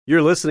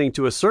You're listening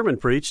to a sermon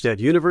preached at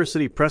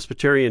University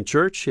Presbyterian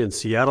Church in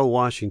Seattle,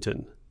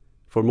 Washington.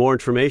 For more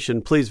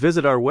information, please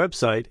visit our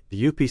website,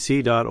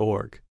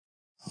 upc.org.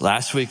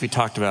 Last week we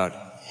talked about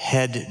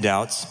head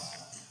doubts.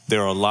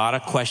 There are a lot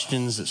of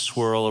questions that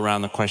swirl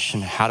around the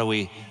question, how do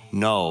we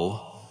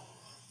know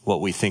what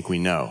we think we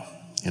know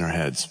in our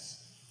heads?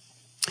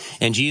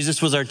 And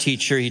Jesus was our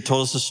teacher. He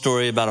told us a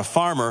story about a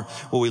farmer.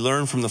 What we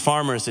learned from the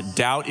farmer is that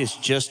doubt is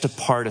just a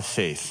part of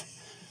faith.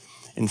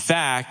 In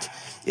fact,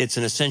 it's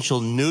an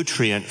essential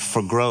nutrient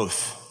for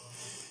growth.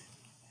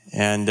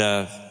 And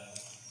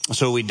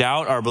so we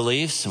doubt our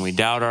beliefs and we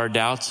doubt our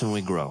doubts and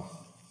we grow.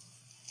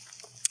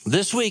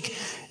 This week,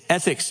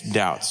 ethics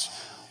doubts.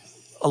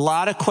 A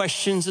lot of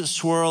questions that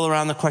swirl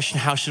around the question,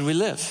 how should we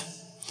live?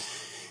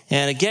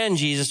 And again,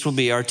 Jesus will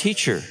be our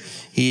teacher.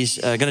 He's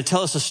going to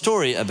tell us a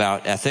story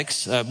about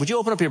ethics. Would you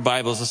open up your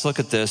Bibles? Let's look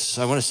at this.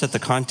 I want to set the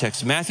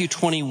context. Matthew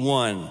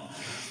 21,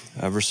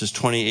 verses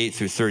 28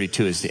 through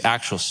 32 is the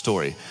actual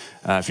story.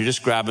 If you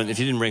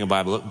didn't bring a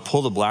Bible,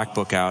 pull the black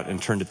book out and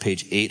turn to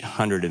page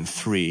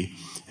 803,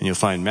 and you'll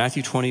find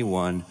Matthew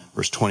 21,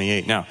 verse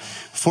 28. Now,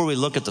 before we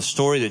look at the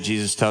story that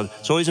Jesus tells,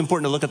 it's always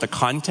important to look at the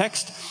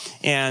context.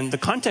 And the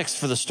context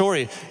for the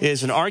story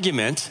is an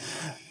argument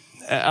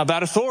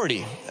about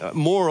authority,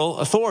 moral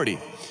authority.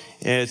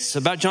 It's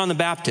about John the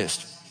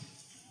Baptist.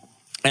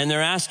 And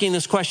they're asking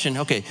this question,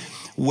 okay,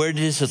 where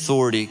did his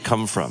authority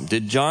come from?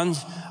 Did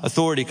John's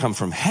authority come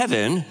from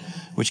heaven, in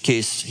which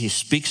case he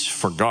speaks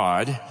for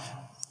God?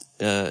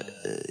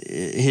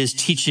 His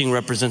teaching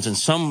represents in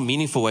some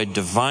meaningful way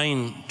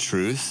divine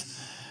truth.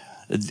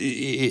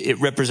 It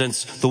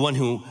represents the one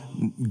who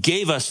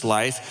gave us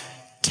life,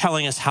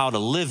 telling us how to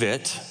live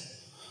it.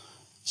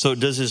 So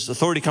does his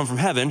authority come from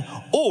heaven?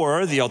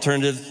 Or the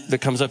alternative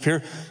that comes up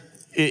here,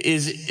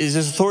 is his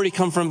authority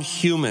come from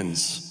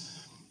humans?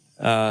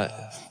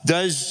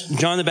 Does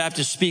John the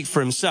Baptist speak for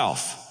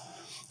himself?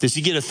 Does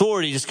he get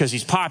authority just because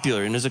he's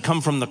popular? And does it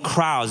come from the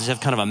crowds? Does he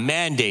have kind of a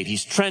mandate?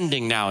 He's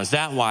trending now. Is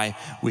that why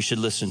we should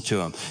listen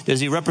to him? Does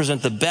he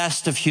represent the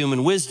best of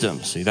human wisdom?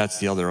 See, that's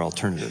the other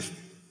alternative.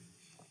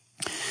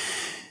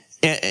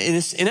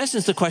 In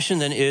essence, the question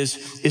then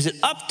is it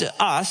up to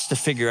us to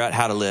figure out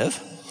how to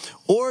live?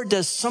 Or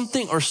does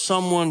something or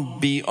someone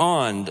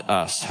beyond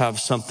us have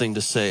something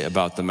to say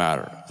about the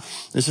matter?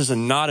 This is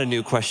not a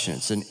new question.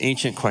 It's an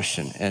ancient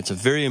question. And it's a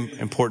very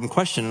important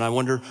question. And I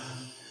wonder,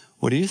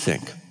 what do you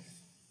think?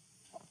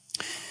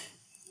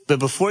 But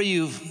before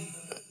you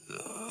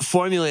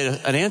formulate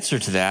an answer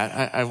to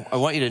that, I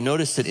want you to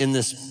notice that in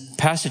this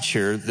passage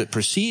here that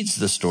precedes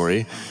the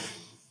story,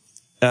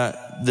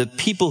 the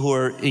people who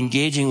are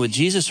engaging with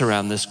Jesus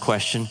around this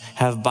question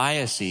have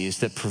biases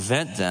that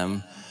prevent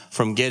them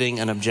from getting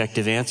an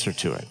objective answer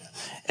to it.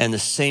 And the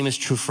same is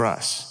true for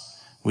us.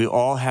 We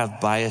all have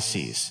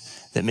biases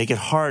that make it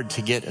hard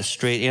to get a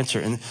straight answer.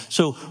 And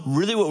so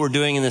really what we're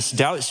doing in this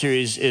doubt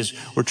series is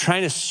we're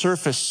trying to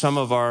surface some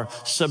of our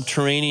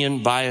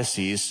subterranean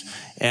biases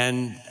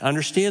and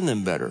understand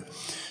them better.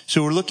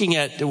 So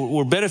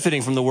we're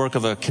benefiting from the work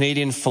of a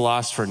Canadian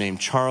philosopher named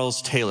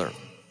Charles Taylor,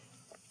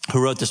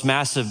 who wrote this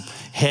massive,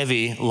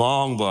 heavy,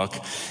 long book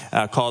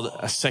called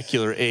A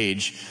Secular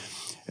Age.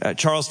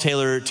 Charles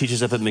Taylor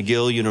teaches up at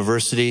McGill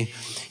University.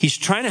 He's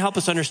trying to help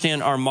us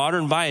understand our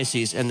modern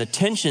biases and the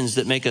tensions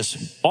that make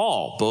us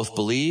all both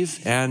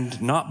believe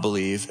and not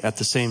believe at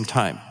the same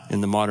time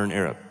in the modern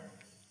era.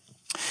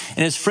 And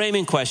his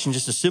framing question,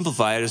 just to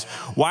simplify it, is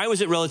why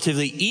was it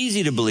relatively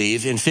easy to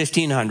believe in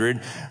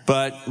 1500,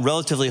 but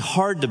relatively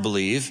hard to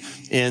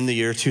believe in the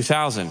year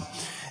 2000?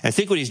 I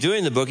think what he's doing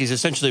in the book, he's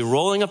essentially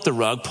rolling up the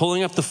rug,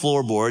 pulling up the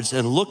floorboards,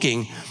 and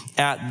looking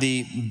at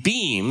the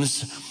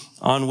beams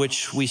on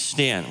which we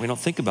stand. We don't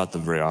think about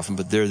them very often,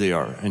 but there they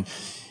are.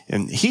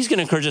 And he's going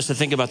to encourage us to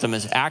think about them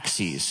as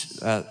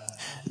axes.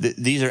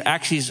 These are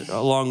axes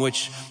along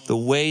which the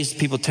ways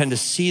people tend to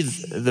see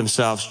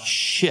themselves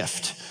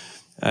shift.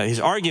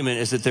 His argument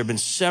is that there have been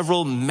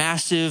several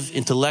massive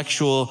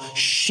intellectual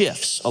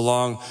shifts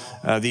along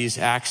these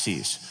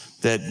axes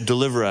that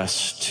deliver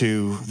us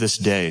to this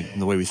day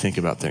and the way we think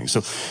about things.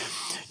 So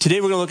today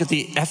we're going to look at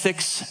the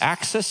ethics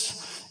axis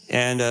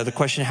and the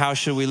question, how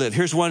should we live?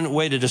 Here's one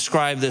way to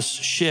describe this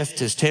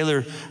shift as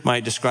Taylor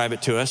might describe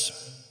it to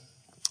us.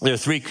 There are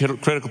three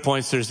critical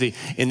points.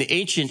 In the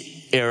ancient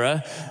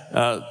era,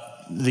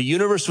 the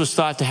universe was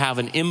thought to have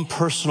an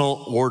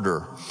impersonal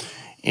order.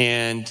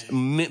 And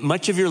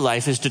much of your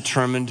life is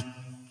determined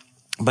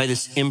by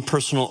this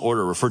impersonal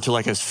order, referred to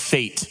like as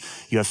fate.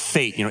 You have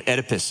fate,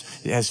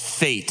 Oedipus has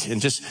fate, and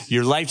just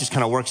your life just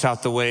kind of works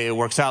out the way it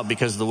works out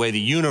because of the way the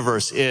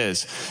universe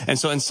is. And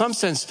so in some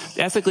sense,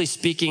 ethically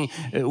speaking,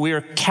 we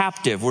are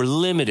captive, we're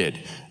limited,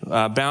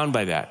 bound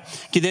by that.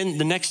 Okay, then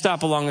the next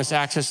stop along this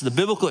axis, the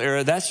biblical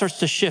era, that starts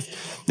to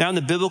shift. Now in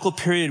the biblical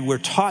period, we're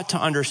taught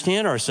to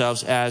understand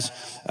ourselves as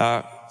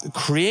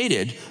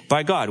created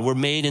by God. We're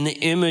made in the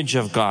image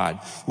of God.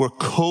 We're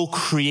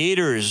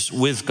co-creators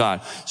with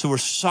God. So we're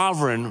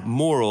sovereign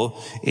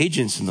moral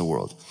agents in the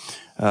world.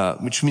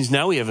 which means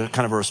now we have a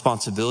kind of a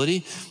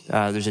responsibility.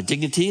 There's a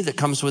dignity that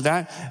comes with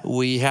that.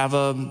 We have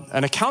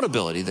an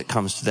accountability that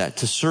comes to that,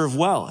 to serve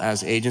well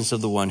as agents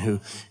of the one who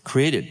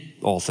created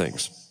all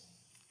things.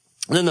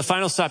 And then the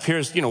final stop here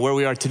is, where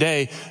we are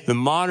today, the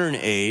modern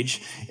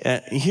age.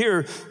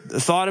 Here, the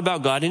thought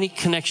about God, any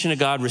connection to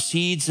God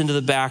recedes into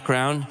the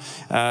background.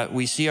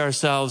 We see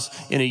ourselves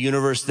in a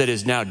universe that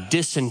is now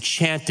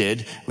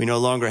disenchanted. We no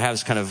longer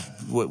have kind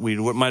of what we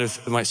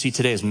might see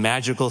today as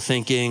magical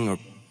thinking or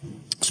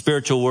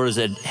spiritual words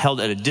that held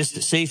at a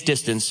safe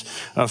distance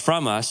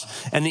from us.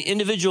 And the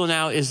individual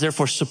now is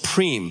therefore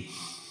supreme.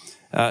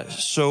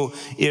 So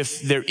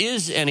if there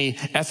is any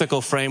ethical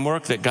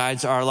framework that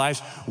guides our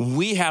lives,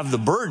 we have the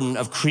burden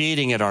of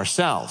creating it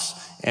ourselves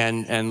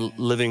and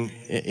living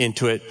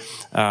into it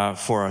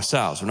for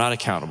ourselves. We're not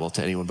accountable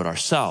to anyone but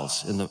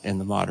ourselves in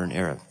the modern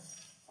era.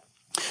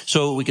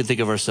 So we can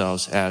think of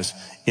ourselves as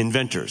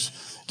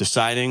inventors,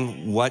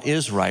 deciding what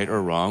is right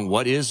or wrong,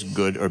 what is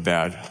good or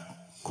bad,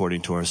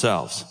 according to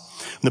ourselves.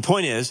 And the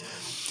point is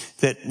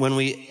that when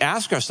we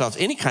ask ourselves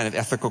any kind of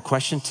ethical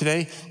question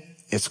today,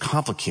 it's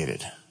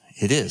complicated.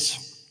 It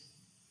is.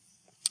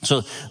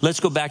 So let's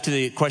go back to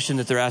the question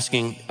that they're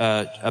asking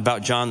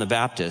about John the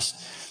Baptist.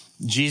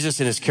 Jesus,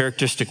 in his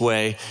characteristic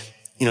way,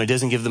 he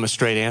doesn't give them a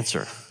straight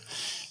answer.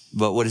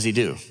 But what does he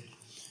do?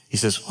 He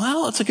says,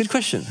 well, that's a good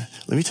question.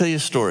 Let me tell you a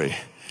story,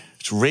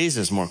 which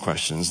raises more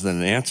questions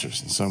than it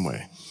answers in some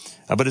way.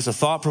 But it's a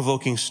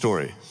thought-provoking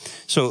story.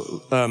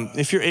 So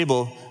if you're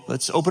able,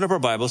 let's open up our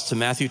Bibles to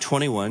Matthew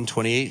 21,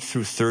 28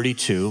 through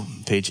 32,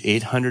 page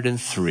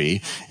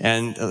 803,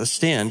 and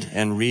stand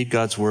and read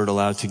God's word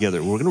aloud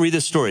together. We're going to read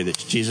this story that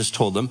Jesus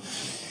told them.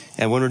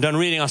 And when we're done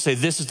reading, I'll say,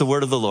 this is the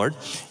word of the Lord.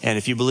 And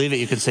if you believe it,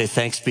 you can say,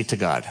 thanks be to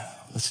God.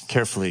 Listen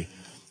carefully.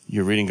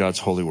 You're reading God's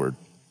holy word.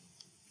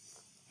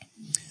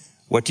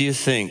 What do you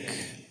think?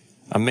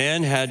 A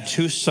man had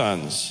 2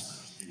 sons.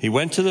 He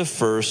went to the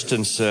first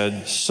and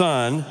said,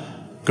 son,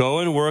 go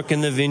and work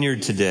in the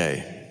vineyard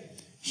today.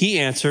 He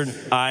answered,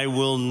 I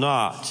will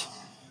not.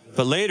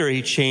 But later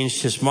he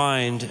changed his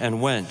mind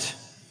and went.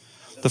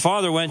 The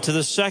father went to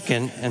the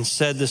second and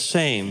said the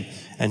same.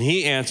 And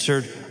he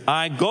answered,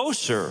 I go,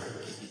 sir.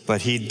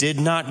 But he did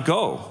not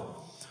go.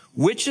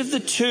 Which of the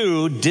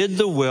 2 did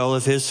the will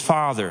of his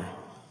father?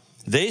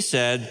 They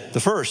said, the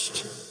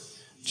first.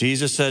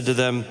 Jesus said to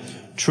them,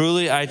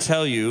 truly I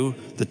tell you,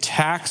 the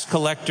tax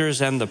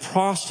collectors and the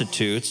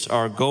prostitutes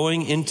are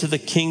going into the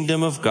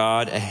kingdom of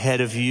God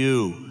ahead of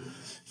you.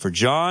 For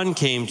John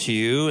came to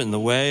you in the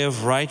way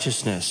of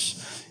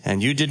righteousness,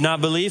 and you did not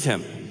believe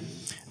him.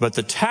 But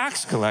the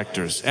tax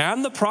collectors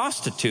and the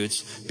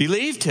prostitutes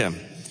believed him.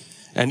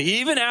 And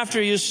even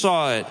after you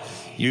saw it,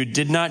 you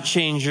did not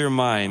change your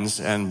minds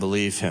and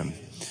believe him.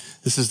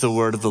 This is the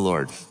word of the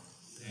Lord.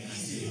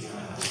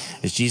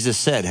 As Jesus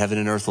said, heaven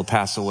and earth will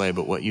pass away,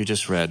 but what you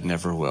just read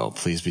never will.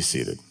 Please be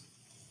seated.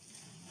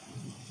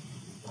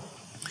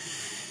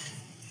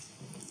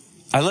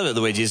 I love it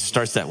the way Jesus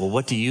starts that. Well,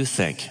 what do you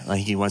think?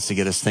 Like he wants to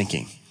get us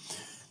thinking.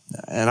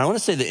 And I want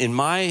to say that in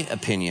my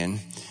opinion,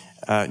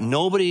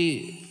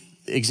 nobody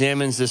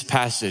examines this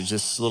passage,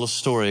 this little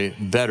story,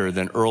 better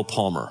than Earl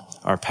Palmer,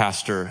 our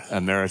pastor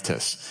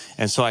emeritus.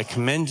 And so I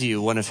commend to you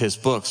one of his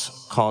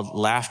books called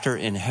Laughter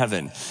in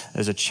Heaven.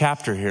 There's a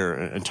chapter here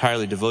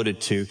entirely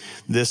devoted to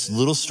this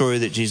little story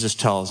that Jesus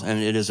tells,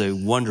 and it is a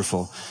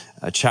wonderful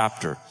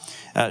chapter.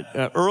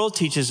 Earl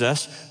teaches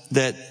us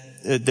that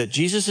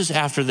Jesus is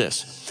after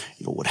this.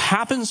 What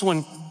happens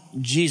when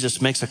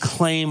Jesus makes a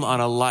claim on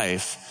a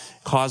life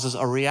causes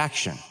a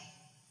reaction.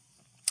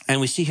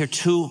 And we see here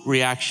 2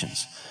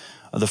 reactions.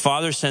 The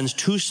father sends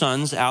 2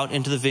 sons out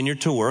into the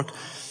vineyard to work.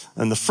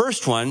 And the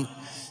first one,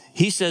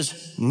 he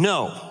says,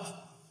 no,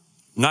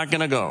 not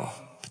going to go.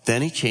 But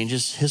then he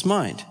changes his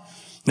mind.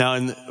 Now,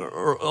 in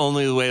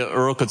only the way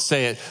Earl could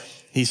say it,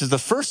 he says the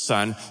first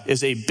son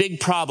is a big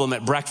problem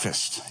at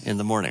breakfast in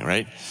the morning,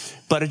 right?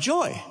 But a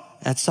joy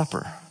at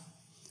supper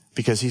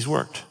because he's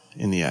worked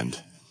in the end.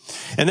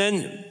 And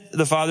then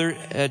the father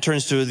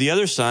turns to the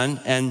other son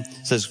and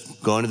says,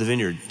 go into the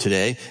vineyard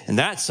today. And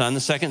that son,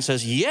 the second,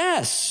 says,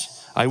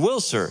 yes, I will,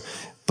 sir.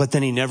 But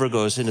then he never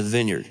goes into the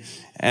vineyard.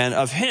 And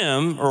of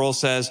him, Earl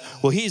says,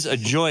 well, he's a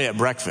joy at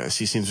breakfast.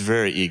 He seems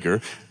very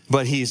eager,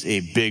 but he's a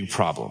big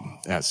problem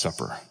at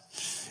supper.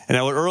 And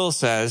now what Earl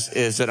says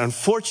is that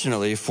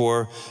unfortunately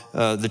for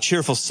the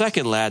cheerful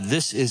second lad,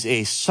 this is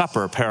a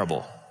supper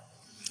parable.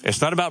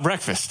 It's not about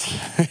breakfast.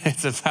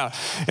 It's about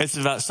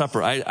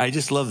supper. I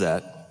just love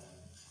that.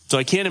 So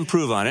I can't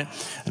improve on it.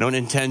 I don't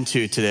intend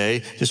to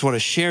today. Just want to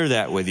share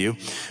that with you.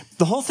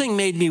 The whole thing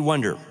made me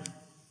wonder,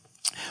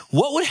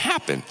 what would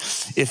happen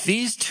if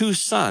these 2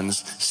 sons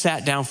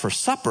sat down for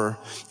supper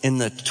in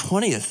the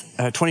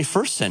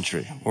 21st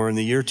century or in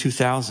the year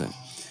 2000?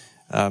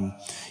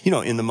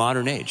 In the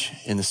modern age,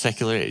 in the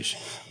secular age,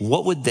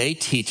 what would they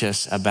teach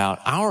us about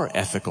our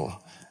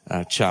ethical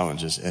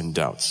challenges and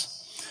doubts?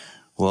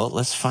 Well,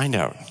 let's find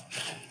out.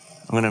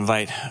 I'm going to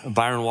invite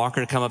Byron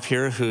Walker to come up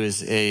here, who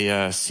is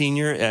a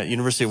senior at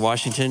University of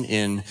Washington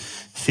in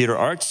theater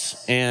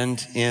arts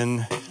and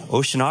in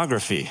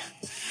oceanography.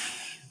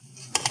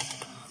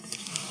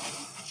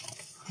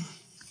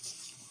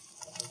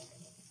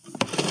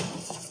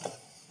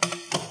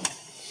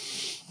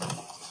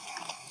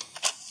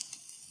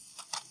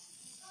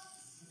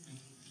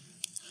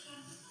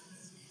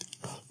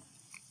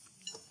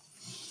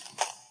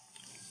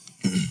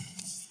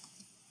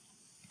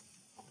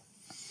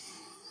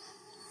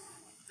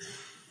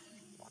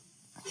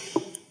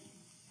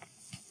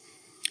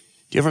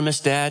 Do you ever miss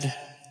Dad?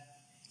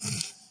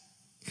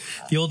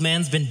 The old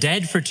man's been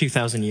dead for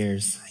 2,000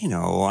 years.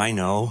 I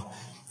know.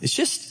 It's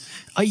just...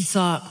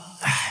 Esau,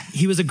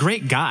 he was a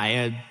great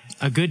guy,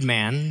 a good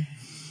man.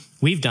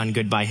 We've done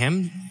good by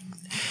him.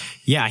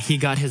 Yeah, he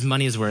got his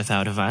money's worth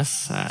out of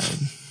us. I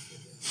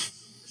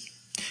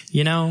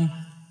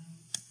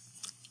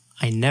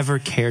never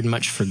cared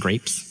much for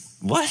grapes.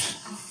 What?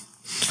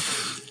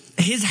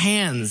 His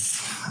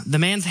hands, the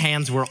man's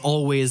hands were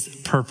always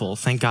purple.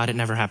 Thank God it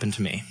never happened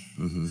to me.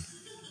 Mm-hmm.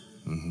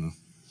 Mm-hmm.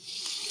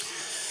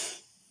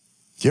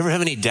 Do you ever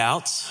have any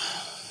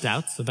doubts?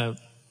 Doubts about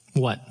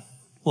what?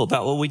 Well,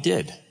 about what we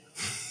did,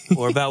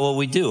 or about what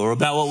we do, or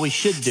about what we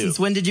should do. Since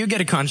when did you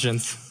get a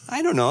conscience?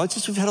 I don't know. It's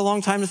just we've had a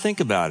long time to think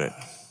about it.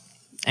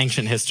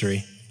 Ancient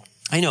history.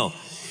 I know.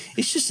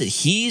 It's just that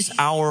he's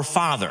our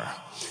Father,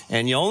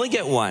 and you only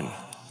get one.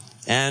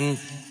 And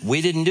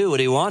we didn't do what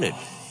he wanted.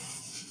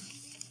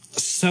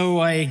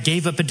 So I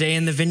gave up a day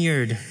in the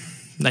vineyard.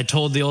 I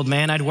told the old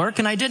man I'd work,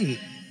 and I didn't.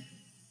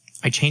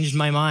 I changed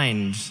my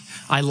mind.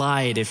 I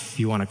lied, if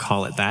you want to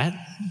call it that.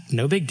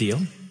 No big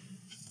deal.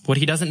 What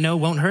he doesn't know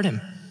won't hurt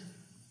him.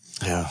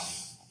 Yeah.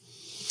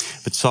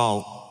 But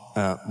Saul,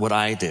 what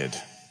I did,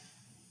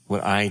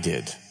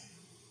 at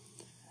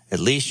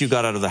least you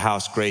got out of the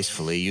house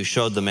gracefully. You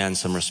showed the man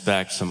some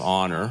respect, some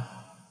honor.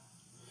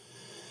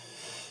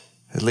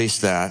 At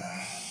least that.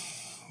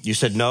 You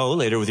said no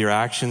later with your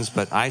actions,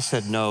 but I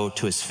said no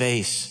to his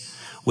face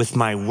with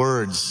my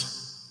words.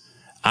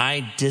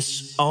 I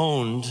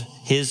disowned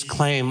his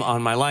claim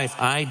on my life.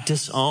 I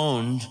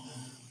disowned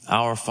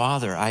our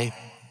Father. I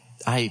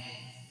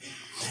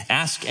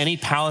ask any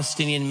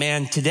Palestinian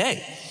man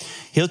today.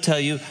 He'll tell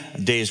you a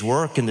day's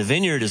work in the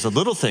vineyard is a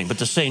little thing, but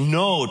to say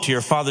no to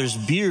your father's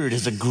beard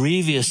is a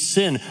grievous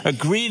sin. A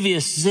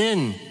grievous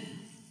sin.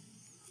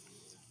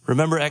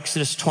 Remember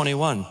Exodus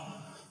 21.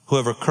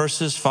 Whoever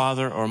curses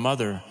father or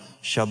mother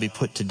shall be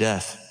put to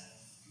death.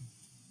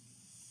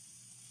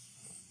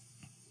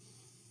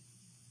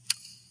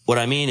 What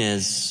I mean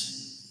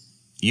is,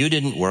 you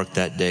didn't work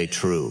that day,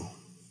 true.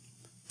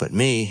 But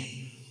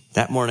me,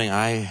 that morning,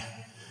 I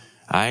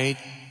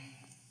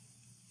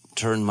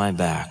turned my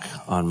back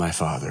on my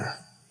father.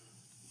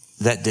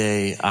 That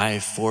day, I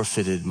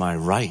forfeited my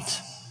right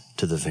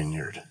to the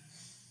vineyard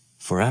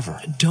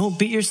forever. Don't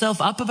beat yourself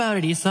up about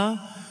it, Esau.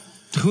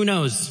 Who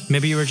knows?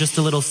 Maybe you were just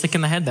a little sick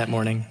in the head that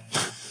morning.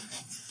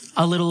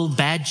 A little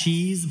bad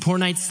cheese, poor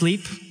night's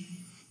sleep.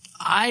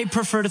 I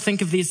prefer to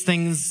think of these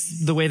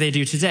things the way they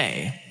do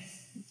today.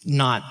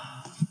 Not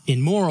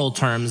in moral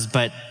terms,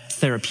 but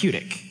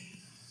therapeutic.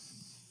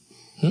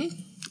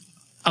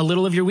 A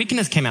little of your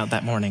weakness came out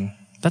that morning.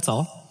 That's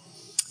all.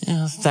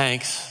 Yeah,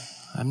 thanks.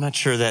 I'm not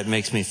sure that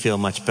makes me feel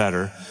much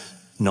better,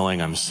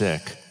 knowing I'm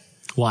sick.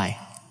 Why?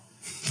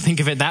 Think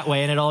of it that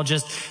way and it all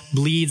just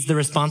bleeds the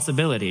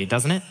responsibility,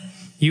 doesn't it?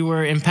 You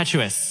were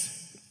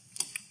impetuous,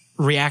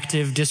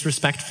 reactive,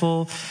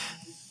 disrespectful.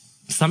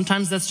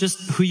 Sometimes that's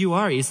just who you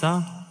are,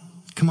 Esau.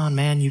 Come on,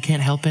 man, you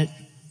can't help it.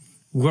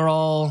 We're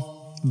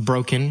all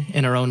broken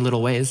in our own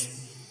little ways.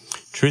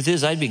 Truth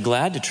is, I'd be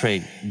glad to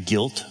trade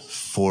guilt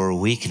for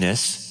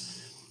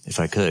weakness if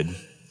I could.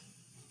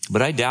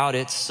 But I doubt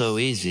it's so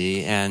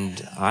easy,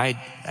 and I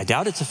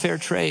doubt it's a fair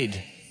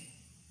trade.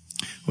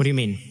 What do you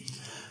mean?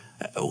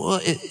 Well,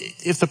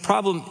 if the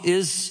problem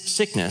is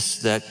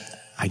sickness, that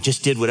I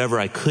just did whatever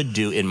I could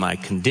do in my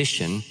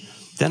condition,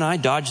 then I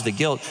dodge the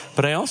guilt,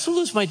 but I also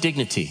lose my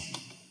dignity.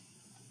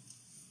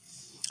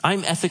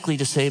 I'm ethically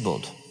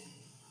disabled,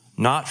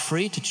 not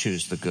free to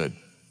choose the good.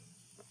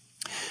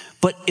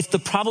 But if the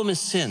problem is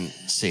sin,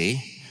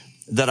 see,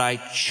 that I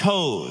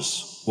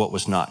chose what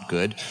was not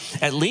good,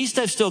 at least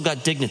I've still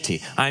got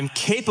dignity. I'm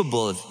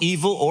capable of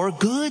evil or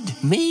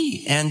good,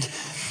 me, and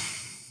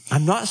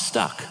I'm not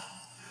stuck.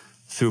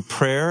 Through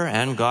prayer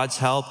and God's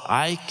help,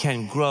 I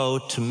can grow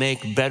to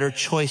make better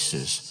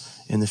choices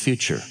in the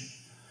future.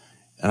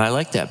 And I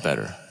like that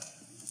better.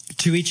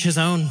 To each his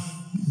own.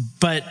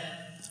 But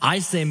I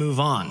say move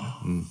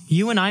on.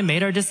 You and I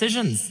made our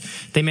decisions.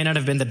 They may not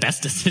have been the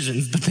best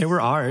decisions, but they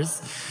were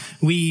ours.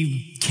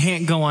 We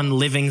can't go on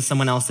living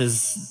someone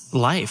else's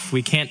life.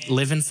 We can't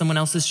live in someone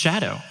else's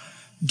shadow.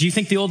 Do you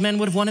think the old man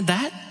would have wanted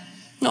that?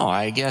 No,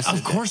 I guess.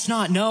 Of course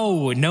not.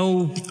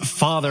 No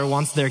father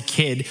wants their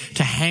kid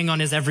to hang on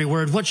his every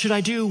word. What should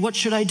I do? What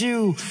should I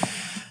do?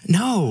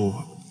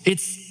 No,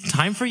 it's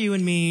time for you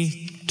and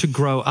me to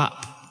grow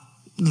up.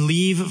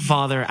 Leave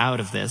father out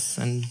of this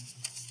and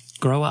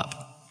grow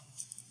up.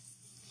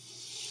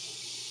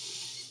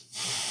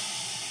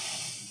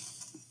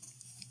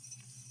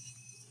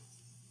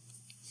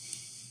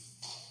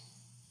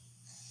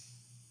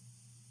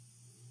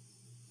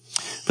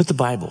 But the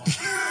Bible.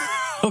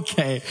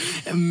 Okay,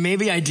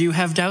 maybe I do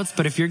have doubts,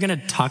 but if you're going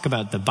to talk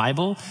about the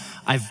Bible,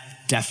 I've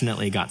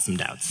definitely got some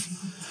doubts.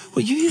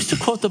 Well, you used to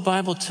quote the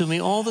Bible to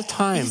me all the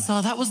time.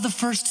 Esau, that was the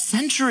 1st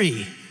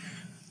century.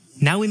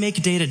 Now we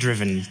make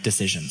data-driven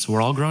decisions. We're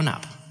all grown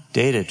up.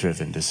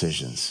 Data-driven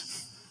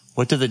decisions.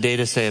 What do the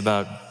data say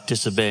about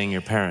disobeying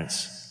your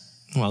parents?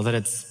 Well, that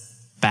it's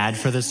bad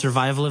for the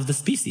survival of the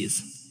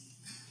species.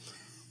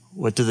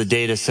 What do the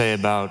data say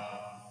about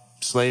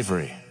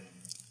slavery?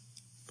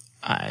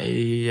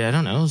 I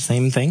don't know,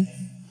 same thing.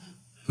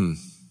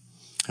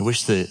 I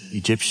wish the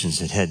Egyptians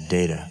had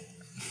data.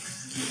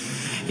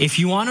 If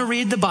you want to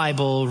read the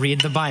Bible,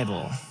 read the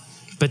Bible.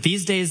 But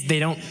these days, they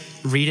don't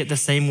read it the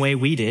same way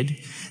we did.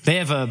 They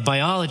have a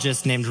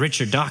biologist named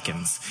Richard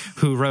Dawkins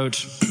who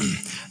wrote,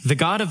 "The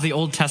God of the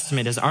Old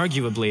Testament is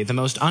arguably the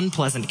most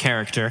unpleasant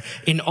character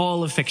in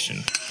all of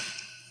fiction.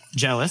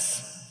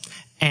 Jealous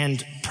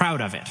and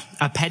proud of it.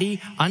 A petty,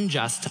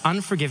 unjust,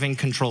 unforgiving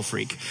control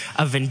freak.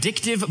 A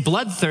vindictive,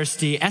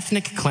 bloodthirsty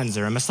ethnic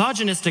cleanser. A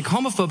misogynistic,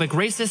 homophobic,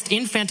 racist,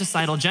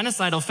 infanticidal,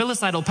 genocidal,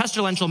 filicidal,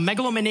 pestilential,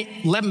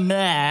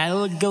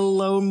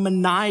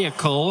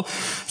 megalomaniacal,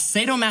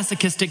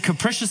 sadomasochistic,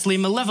 capriciously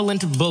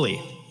malevolent bully."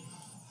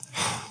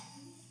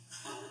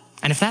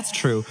 And if that's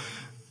true,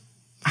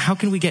 how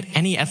can we get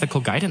any ethical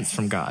guidance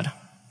from God?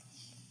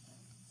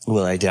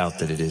 Well, I doubt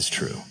that it is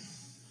true.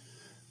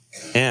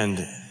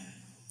 And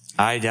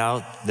I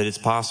doubt that it's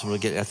possible to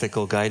get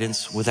ethical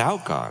guidance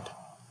without God.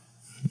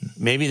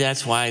 Maybe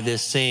that's why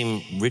this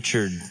same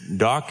Richard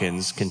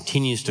Dawkins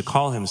continues to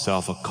call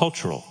himself a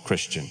cultural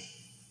Christian.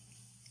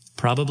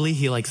 Probably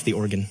he likes the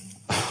organ.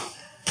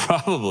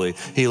 Probably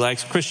he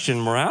likes Christian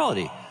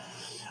morality.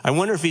 I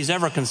wonder if he's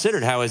ever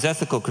considered how his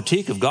ethical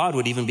critique of God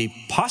would even be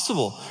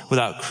possible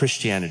without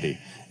Christianity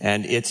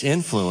and its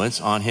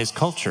influence on his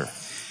culture.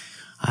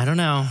 I don't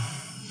know.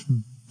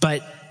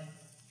 But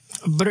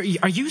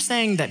are you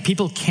saying that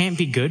people can't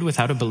be good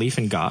without a belief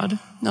in God?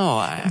 No,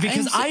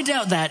 I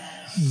doubt that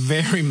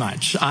very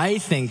much. I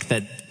think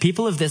that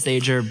people of this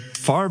age are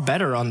far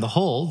better on the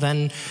whole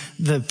than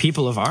the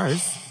people of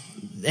ours.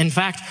 In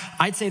fact,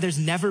 I'd say there's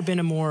never been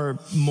a more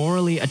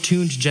morally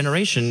attuned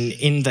generation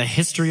in the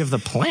history of the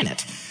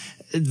planet.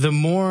 The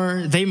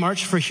more they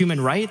march for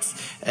human rights,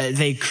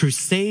 they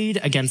crusade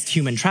against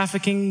human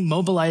trafficking,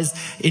 mobilize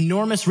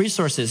enormous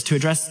resources to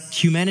address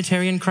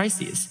humanitarian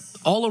crises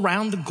all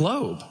around the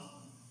globe.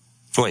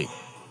 Wait,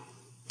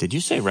 did you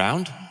say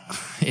round?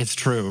 It's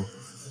true.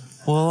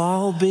 Well,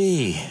 I'll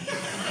be.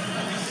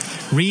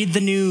 Read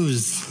the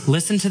news.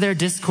 Listen to their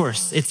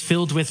discourse. It's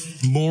filled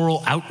with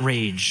moral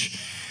outrage.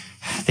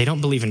 They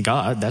don't believe in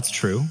God, that's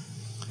true.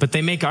 But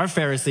they make our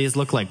Pharisees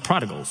look like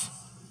prodigals.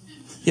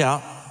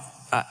 Yeah.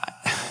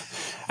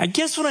 I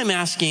guess what I'm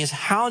asking is,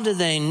 how do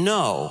they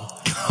know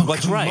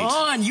what's right? Come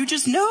on, you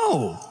just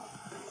know.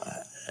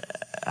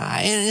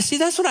 See,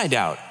 that's what I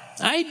doubt.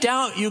 I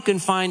doubt you can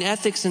find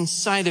ethics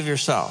inside of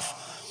yourself.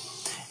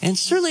 And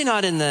certainly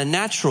not in the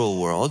natural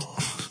world.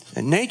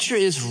 Nature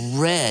is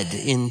red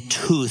in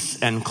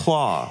tooth and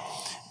claw,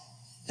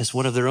 as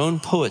one of their own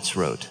poets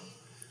wrote.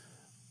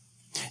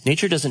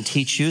 Nature doesn't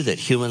teach you that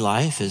human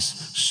life is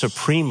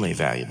supremely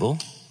valuable,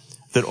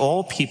 that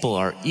all people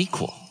are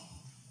equal,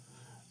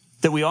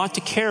 that we ought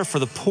to care for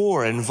the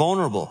poor and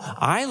vulnerable.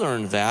 I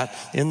learned that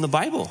in the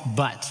Bible.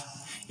 But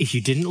if you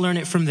didn't learn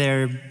it from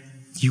there,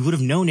 you would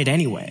have known it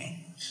anyway.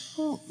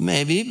 Well,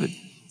 maybe, but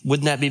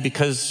wouldn't that be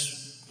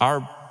because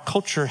our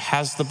culture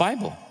has the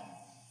Bible?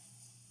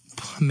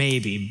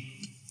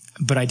 Maybe,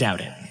 but I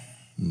doubt it.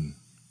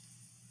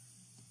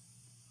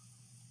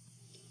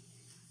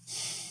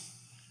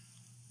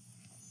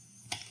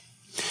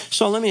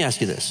 So let me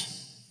ask you this.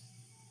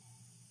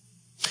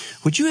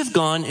 Would you have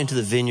gone into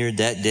the vineyard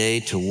that day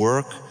to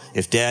work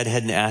if Dad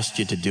hadn't asked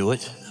you to do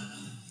it?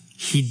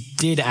 He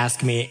did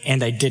ask me,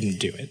 and I didn't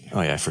do it.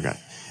 Oh, yeah, I forgot.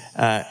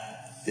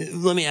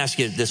 Let me ask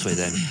you it this way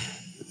then.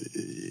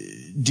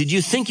 Did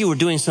you think you were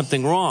doing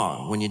something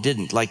wrong when you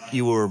didn't? Like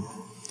you were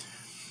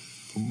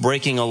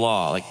breaking a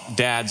law, like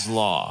Dad's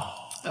law?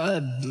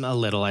 A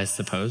little, I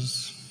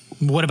suppose.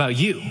 What about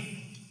you?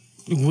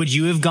 Would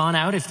you have gone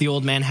out if the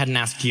old man hadn't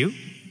asked you?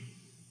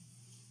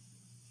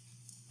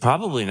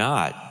 Probably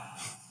not.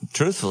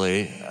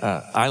 Truthfully,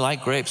 I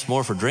like grapes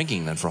more for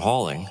drinking than for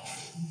hauling.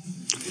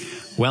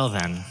 Well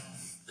then,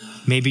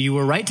 maybe you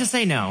were right to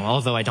say no,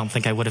 although I don't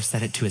think I would have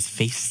said it to his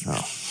face.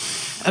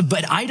 Oh.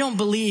 But I don't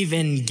believe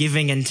in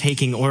giving and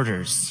taking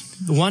orders.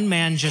 One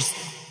man just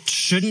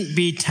shouldn't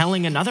be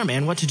telling another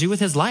man what to do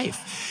with his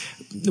life.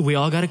 We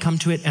all got to come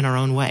to it in our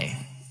own way.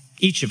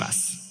 Each of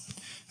us.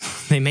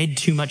 They made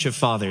too much of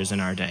fathers in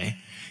our day,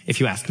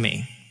 if you ask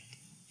me.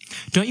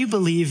 Don't you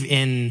believe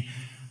in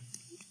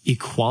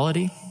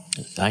equality?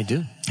 I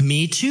do.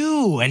 Me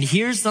too. And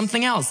here's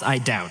something else I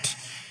doubt.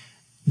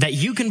 That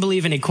you can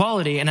believe in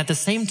equality and at the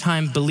same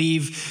time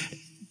believe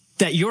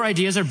that your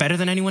ideas are better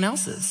than anyone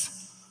else's.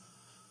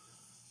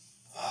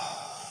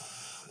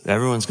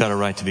 Everyone's got a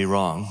right to be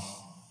wrong.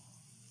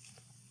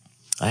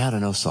 I ought to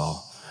know,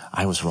 Saul.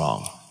 I was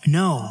wrong.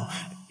 No,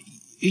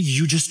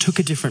 you just took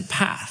a different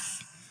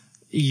path.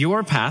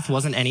 Your path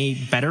wasn't any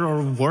better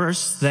or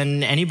worse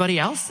than anybody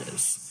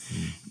else's.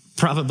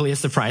 Probably a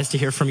surprise to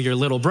hear from your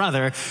little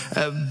brother,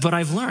 but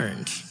I've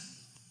learned.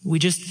 We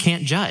just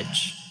can't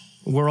judge.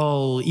 We're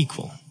all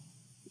equal.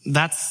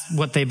 That's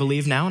what they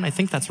believe now, and I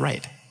think that's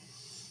right.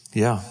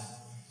 Yeah.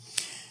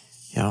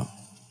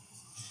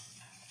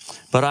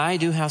 But I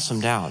do have some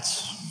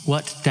doubts.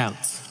 What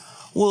doubts?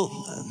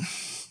 Well,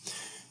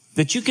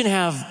 that you can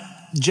have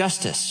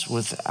justice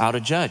without a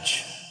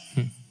judge.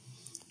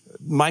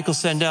 Michael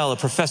Sandel, a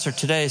professor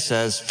today,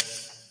 says,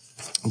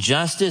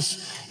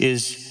 justice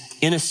is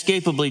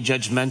inescapably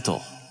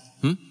judgmental.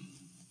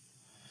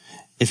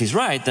 If he's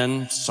right,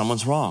 then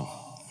someone's wrong.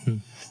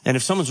 And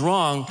if someone's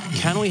wrong,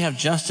 can we have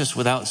justice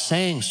without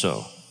saying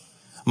so?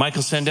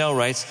 Michael Sandel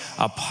writes,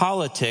 a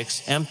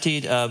politics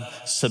emptied of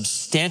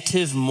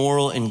substantive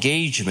moral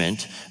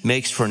engagement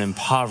makes for an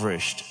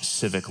impoverished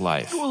civic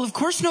life. Well, of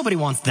course nobody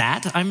wants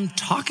that. I'm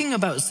talking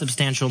about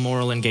substantial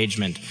moral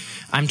engagement.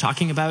 I'm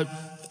talking about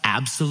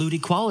absolute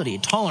equality,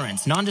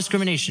 tolerance,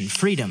 non-discrimination,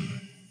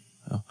 freedom.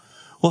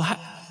 Well,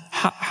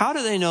 how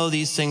do they know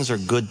these things are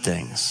good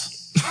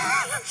things?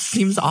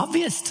 Seems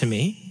obvious to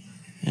me.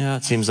 Yeah,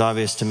 it seems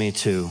obvious to me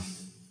too.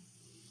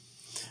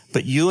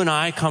 But you and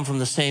I come from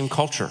the same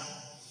culture,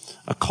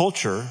 a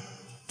culture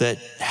that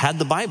had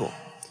the Bible.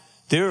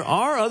 There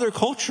are other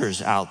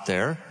cultures out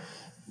there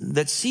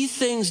that see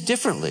things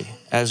differently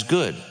as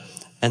good.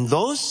 And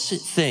those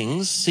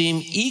things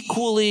seem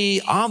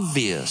equally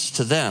obvious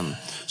to them.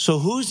 So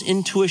whose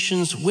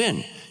intuitions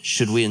win?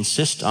 Should we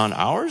insist on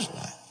ours?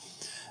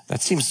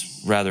 That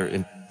seems rather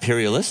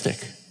imperialistic.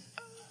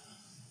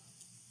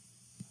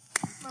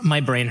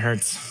 My brain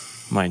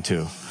hurts. Mine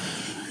too.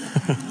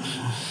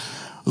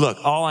 Look,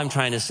 all I'm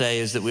trying to say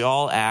is that we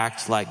all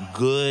act like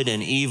good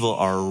and evil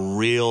are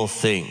real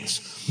things.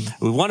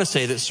 We want to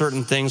say that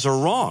certain things are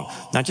wrong,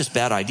 not just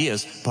bad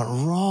ideas, but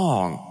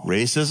wrong.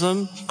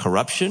 Racism,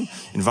 corruption,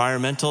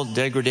 environmental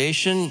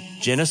degradation,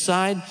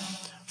 genocide,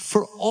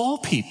 for all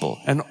people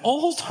and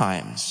all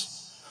times.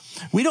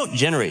 We don't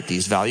generate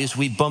these values,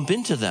 we bump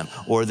into them,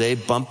 or they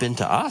bump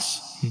into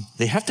us.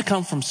 They have to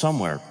come from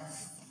somewhere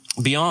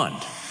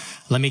beyond.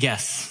 Let me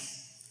guess.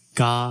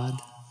 God.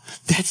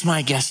 That's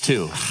my guess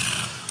too.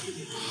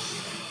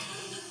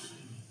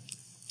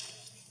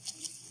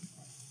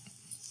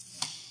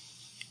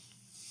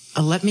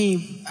 Let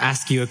me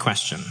ask you a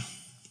question.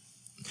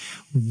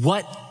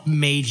 What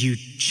made you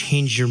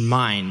change your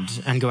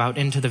mind and go out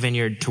into the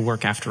vineyard to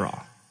work after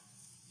all?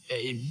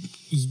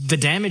 The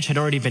damage had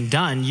already been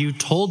done. You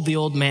told the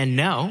old man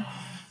no.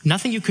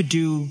 Nothing you could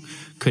do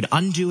could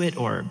undo it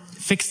or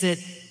fix it.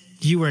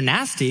 You were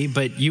nasty,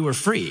 but you were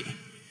free.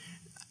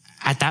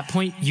 At that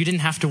point, you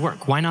didn't have to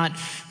work. Why not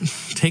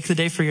take the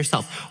day for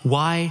yourself?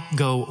 Why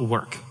go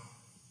work?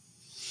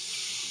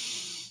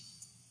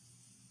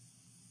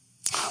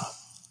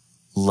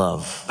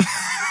 Love.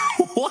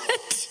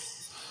 What?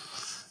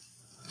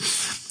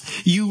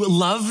 You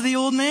love the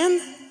old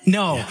man?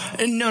 No.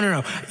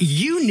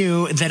 You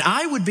knew that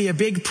I would be a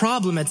big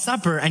problem at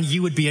supper and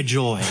you would be a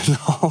joy.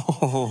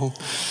 No.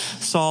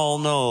 Saul,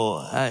 no.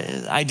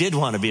 I did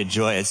want to be a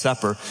joy at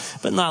supper,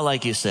 but not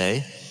like you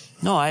say.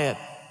 No, I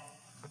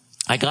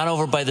got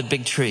over by the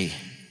big tree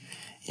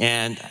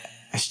and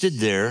I stood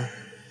there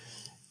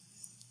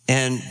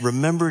and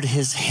remembered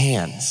his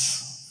hands.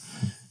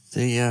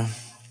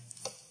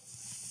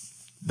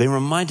 They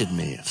reminded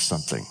me of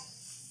something.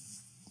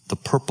 The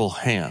purple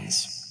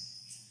hands.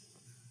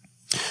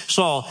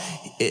 Saul,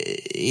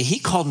 he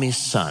called me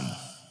son.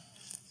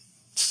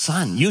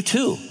 Son, you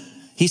too.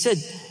 He said,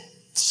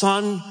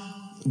 son,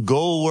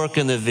 go work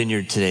in the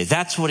vineyard today.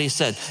 That's what he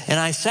said. And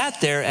I sat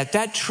there at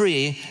that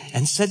tree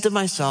and said to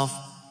myself,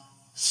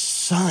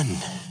 son.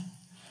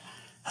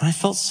 And I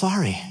felt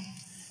sorry.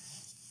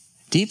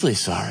 Deeply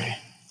sorry.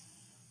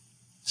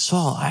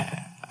 Saul,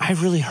 I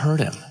really hurt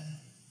him.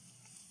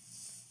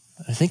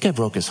 I think I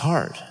broke his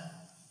heart.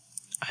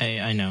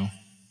 I know.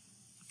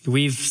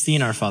 We've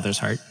seen our Father's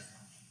heart.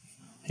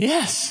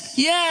 Yes.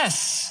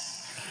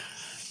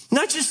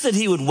 Not just that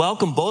he would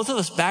welcome both of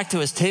us back to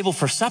his table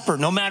for supper,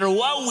 no matter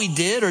what we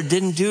did or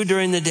didn't do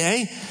during the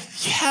day.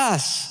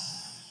 Yes.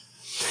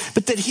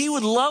 But that he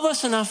would love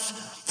us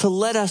enough to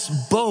let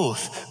us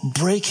both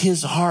break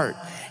his heart.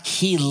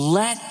 He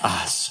let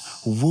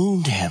us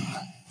wound him.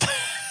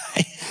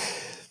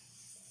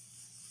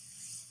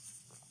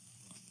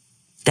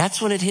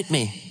 That's when it hit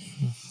me.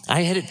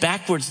 I had it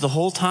backwards the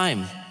whole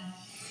time.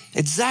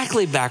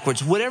 Exactly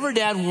backwards. Whatever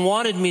Dad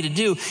wanted me to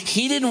do,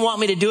 he didn't want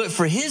me to do it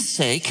for his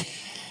sake.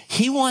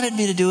 He wanted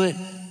me to do it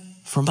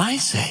for my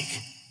sake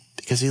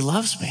because he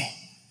loves me.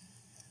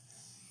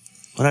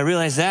 When I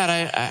realized that,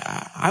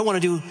 I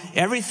want to do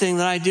everything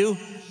that I do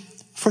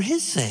for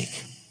his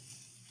sake.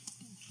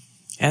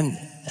 And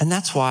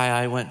that's why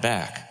I went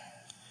back.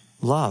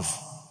 Love.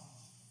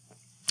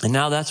 And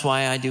now that's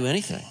why I do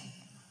anything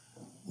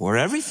or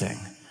everything.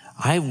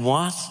 I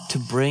want to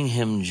bring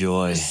him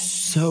joy.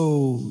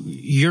 So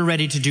you're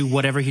ready to do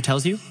whatever he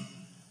tells you?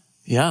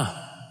 Yeah.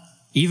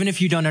 Even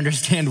if you don't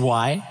understand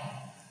why?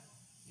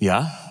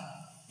 Yeah.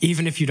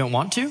 Even if you don't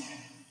want to?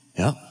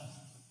 Yep.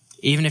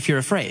 Even if you're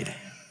afraid?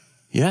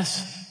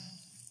 Yes.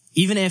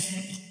 Even if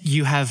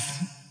you have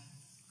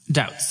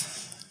doubts?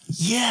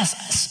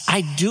 Yes,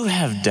 I do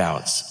have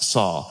doubts,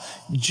 Saul.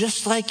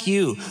 Just like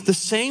you. The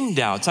same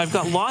doubts. I've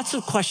got lots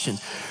of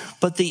questions.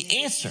 But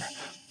the answer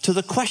to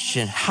the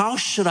question, how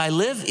should I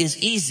live, is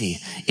easy.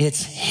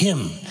 It's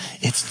him.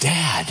 It's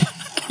Dad.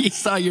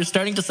 Esau, you're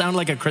starting to sound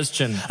like a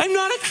Christian. I'm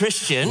not a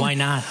Christian. Why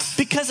not?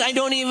 Because I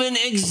don't even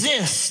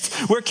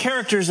exist. We're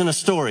characters in a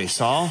story,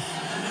 Saul.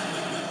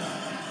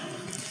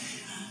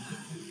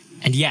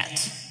 And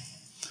yet,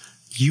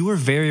 you are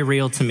very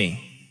real to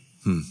me.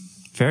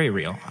 Very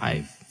real.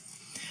 I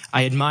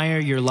admire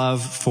your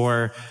love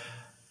for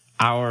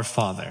our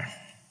Father.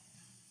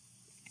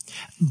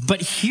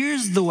 But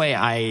here's the way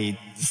I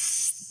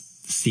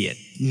see it.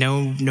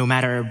 No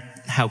matter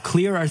how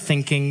clear our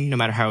thinking, no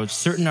matter how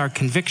certain our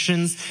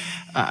convictions,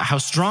 how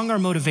strong our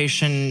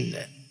motivation,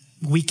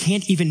 we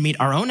can't even meet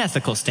our own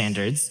ethical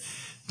standards,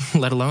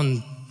 let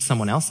alone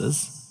someone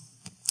else's.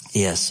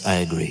 Yes, I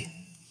agree.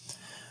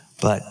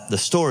 But the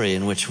story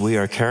in which we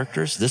are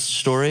characters, this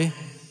story,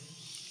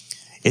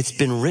 it's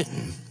been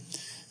written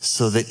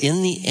so that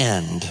in the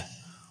end,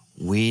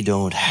 we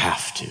don't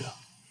have to.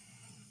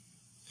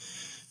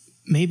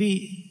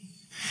 Maybe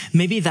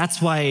that's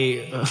why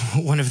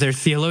one of their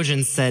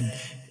theologians said,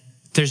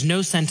 there's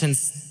no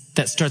sentence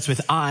that starts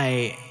with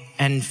I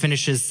and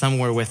finishes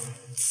somewhere with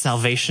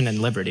salvation and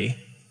liberty.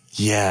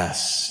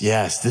 Yes.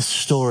 This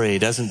story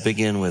doesn't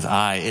begin with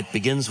I. It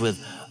begins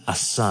with a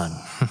son.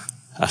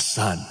 A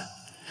son.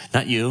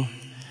 Not you,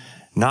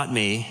 not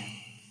me.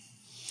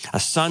 A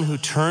son who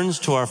turns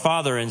to our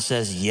Father and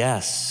says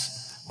yes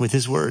with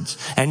his words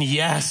and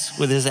yes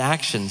with his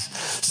actions.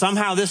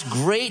 Somehow this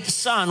great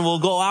son will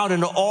go out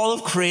into all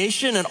of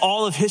creation and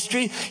all of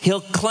history. He'll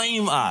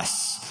claim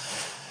us.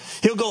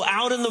 He'll go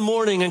out in the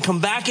morning and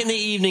come back in the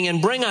evening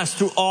and bring us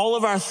through all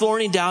of our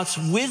thorny doubts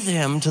with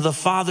him to the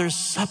Father's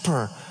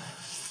supper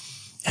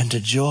and to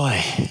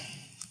joy.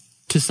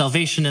 To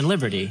salvation and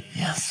liberty.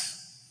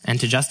 Yes. And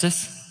to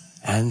justice.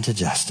 And to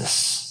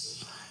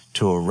justice.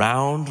 To a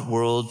round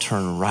world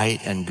turned right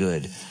and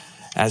good,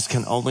 as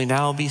can only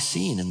now be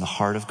seen in the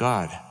heart of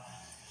God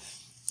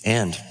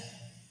and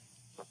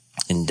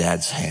in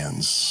Dad's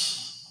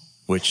hands,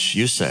 which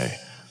you say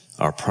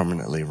are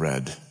permanently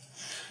red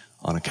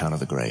on account of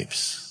the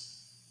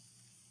grapes.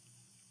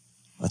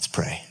 Let's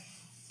pray.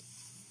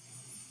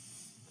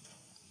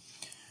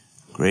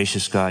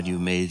 Gracious God, you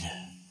made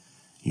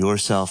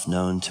yourself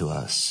known to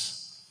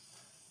us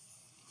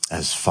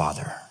as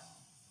Father,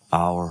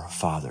 our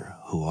Father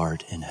who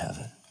art in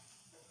heaven.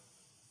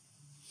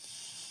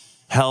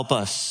 Help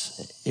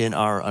us in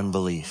our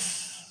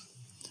unbelief,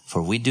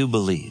 for we do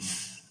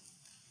believe.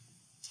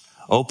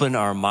 Open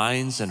our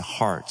minds and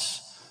hearts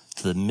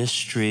to the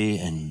mystery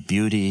and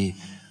beauty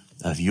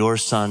of your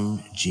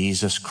Son,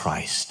 Jesus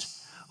Christ,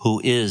 who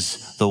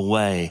is the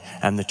way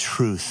and the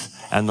truth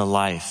and the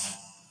life.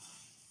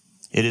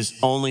 It is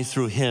only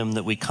through him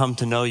that we come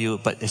to know you,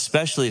 but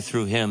especially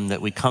through him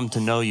that we come to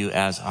know you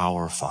as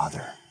our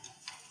Father.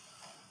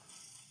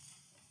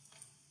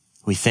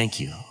 We thank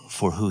you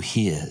for who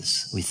he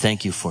is. We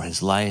thank you for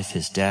his life,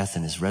 his death,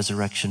 and his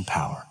resurrection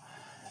power.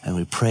 And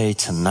we pray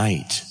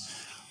tonight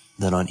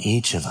that on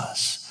each of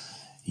us,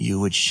 you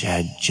would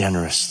shed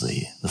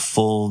generously the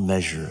full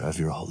measure of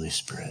your Holy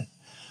Spirit,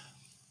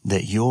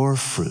 that your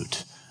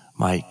fruit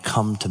might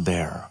come to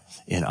bear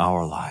in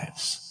our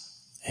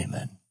lives.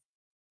 Amen.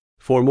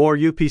 For more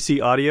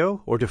UPC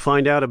audio or to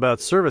find out about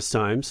service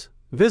times,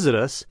 visit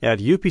us at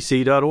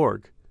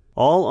upc.org.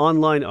 All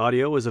online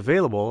audio is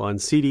available on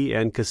CD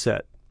and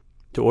cassette.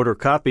 To order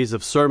copies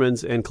of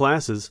sermons and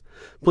classes,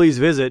 please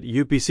visit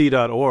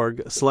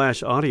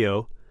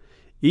upc.org/audio,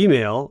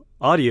 email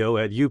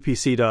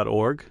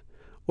audio@upc.org,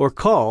 or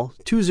call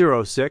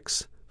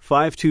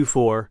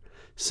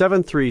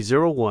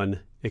 206-524-7301,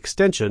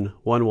 extension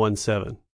 117.